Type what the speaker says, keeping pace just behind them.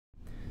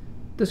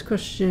This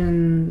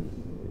question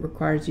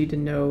requires you to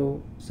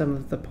know some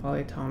of the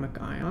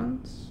polyatomic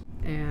ions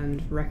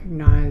and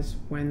recognize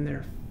when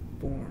they're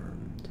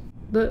formed.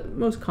 The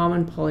most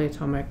common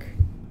polyatomic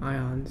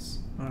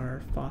ions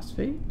are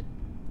phosphate,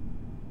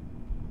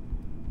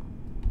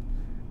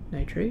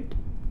 nitrate,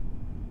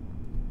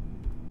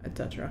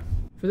 etc.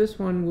 For this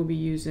one, we'll be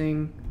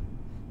using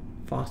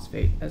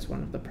phosphate as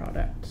one of the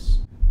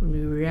products. When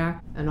we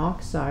react an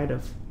oxide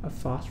of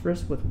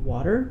phosphorus with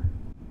water,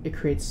 it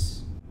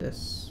creates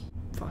this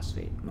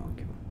phosphate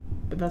molecule.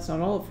 But that's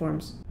not all it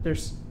forms.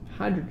 There's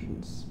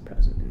hydrogens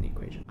present in the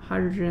equation.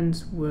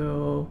 Hydrogens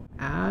will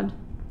add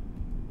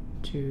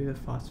to the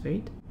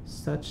phosphate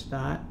such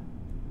that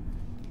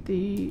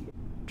the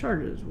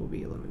charges will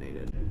be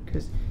eliminated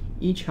because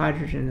each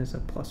hydrogen is a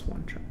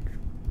 +1 charge.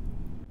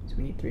 So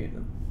we need 3 of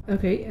them.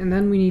 Okay, and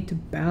then we need to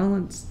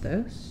balance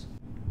this.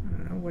 I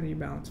don't know, what do you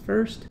balance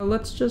first?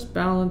 Let's just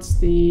balance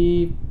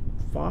the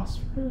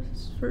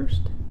phosphorus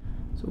first.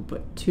 So we'll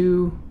put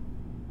 2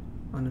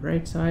 on the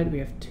right side. We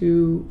have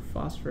 2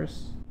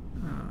 phosphorus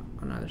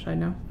on either side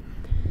now.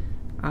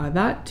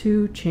 That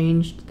 2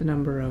 changed the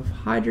number of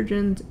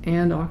hydrogens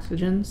and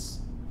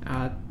oxygens.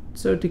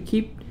 So to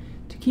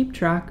keep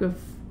track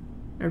of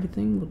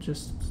everything, we'll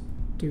just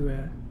do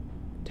a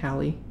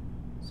tally.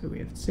 So we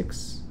have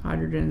 6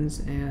 hydrogens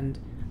and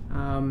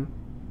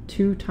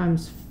 2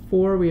 times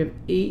 4, we have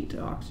 8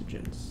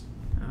 oxygens.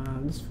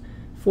 This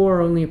 4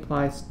 only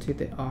applies to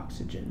the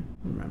oxygen,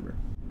 remember.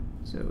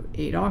 So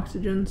 8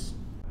 oxygens.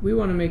 We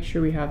want to make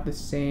sure we have the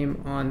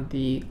same on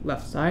the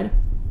left side.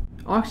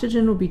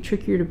 Oxygen will be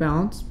trickier to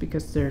balance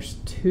because there's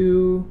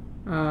 2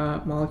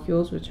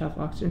 molecules which have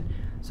oxygen.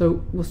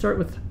 So we'll start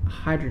with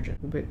hydrogen,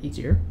 a bit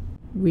easier.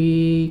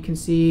 We can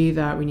see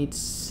that we need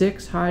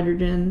 6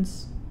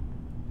 hydrogens.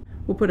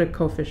 We'll put a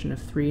coefficient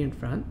of 3 in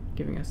front,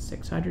 giving us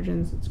 6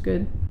 hydrogens. That's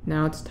good.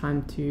 Now it's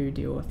time to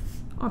deal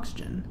with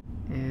oxygen.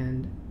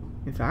 And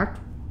in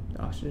fact, the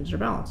oxygens are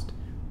balanced.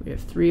 We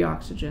have 3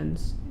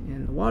 oxygens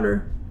in the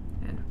water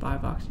and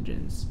 5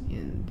 oxygens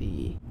in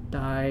the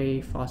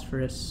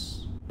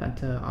diphosphorus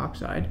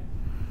pentaoxide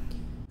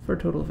for a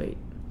total of 8.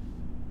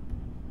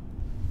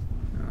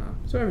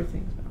 So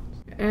everything's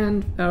balanced.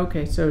 And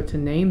okay, so to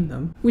name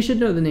them, we should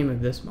know the name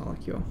of this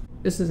molecule.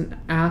 This is an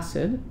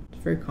acid. It's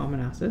a very common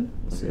acid.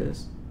 This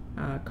is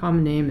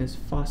common name is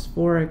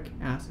phosphoric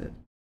acid.